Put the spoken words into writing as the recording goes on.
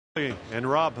And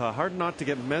Rob, hard not to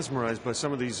get mesmerized by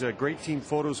some of these great team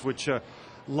photos which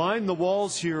line the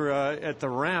walls here at the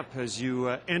ramp as you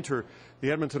enter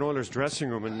the Edmonton Oilers dressing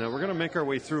room. And we're going to make our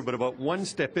way through, but about one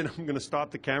step in, I'm going to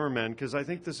stop the cameraman because I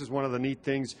think this is one of the neat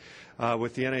things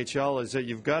with the NHL is that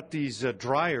you've got these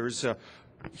dryers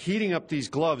heating up these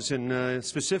gloves, and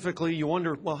specifically you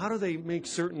wonder, well, how do they make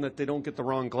certain that they don't get the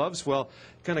wrong gloves? Well,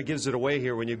 it kind of gives it away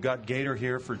here when you've got Gator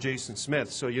here for Jason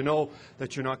Smith, so you know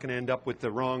that you're not going to end up with the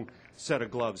wrong set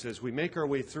of gloves. As we make our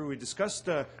way through, we discussed,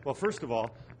 well, first of all,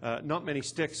 not many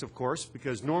sticks, of course,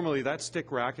 because normally that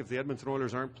stick rack, if the Edmonton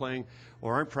Oilers aren't playing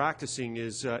or aren't practicing,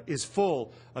 is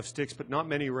full of sticks, but not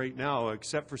many right now,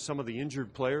 except for some of the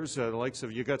injured players, the likes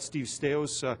of, you got Steve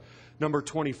Staios, number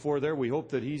 24 there. We hope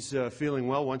that he's feeling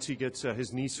well once he gets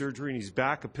his knee surgery and he's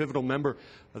back, a pivotal member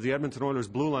of the Edmonton Oilers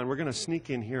blue line. We're going to sneak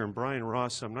in here, and Brian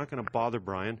Ross, I'm not going to bother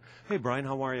Brian. Hey, Brian,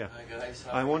 how are you? Hi, guys.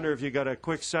 I wonder if you got a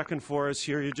quick second for us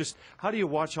here. How do you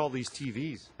watch all these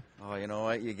TVs? Oh, you know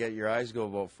what? You get your eyes go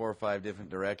about 4 or 5 different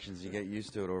directions. You get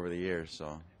used to it over the years.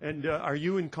 So. And are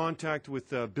you in contact with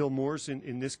Bill Moores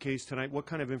in this case tonight? What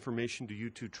kind of information do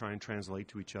you two try and translate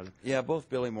to each other? Yeah, both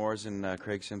Billy Moores and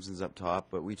Craig Simpson's up top,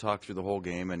 but we talk through the whole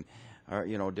game, and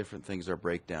different things are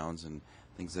breakdowns and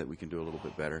things that we can do a little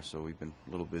bit better. So we've been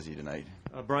a little busy tonight.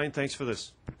 Brian, thanks for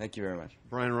this. Thank you very much.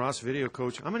 Brian Ross, video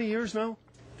coach. How many years now?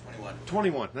 21.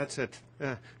 21, that's it.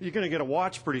 You're going to get a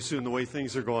watch pretty soon the way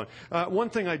things are going.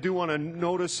 One thing I do want to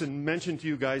notice and mention to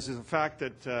you guys is the fact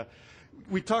that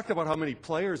we talked about how many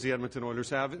players the Edmonton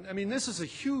Oilers have. I mean, this is a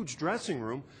huge dressing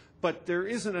room, but there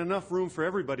isn't enough room for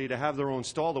everybody to have their own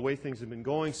stall the way things have been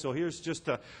going. So here's just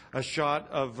a shot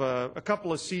of a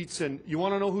couple of seats. And you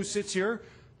want to know who sits here?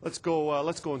 Let's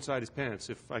go inside his pants,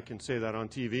 if I can say that on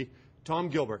TV. Tom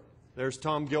Gilbert. There's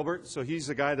Tom Gilbert. So he's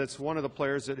the guy that's one of the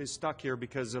players that is stuck here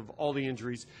because of all the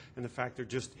injuries and the fact there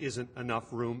just isn't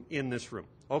enough room in this room.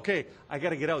 Okay, I got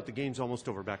to get out. The game's almost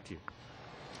over. Back to you.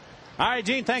 All right,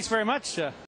 Gene, thanks very much.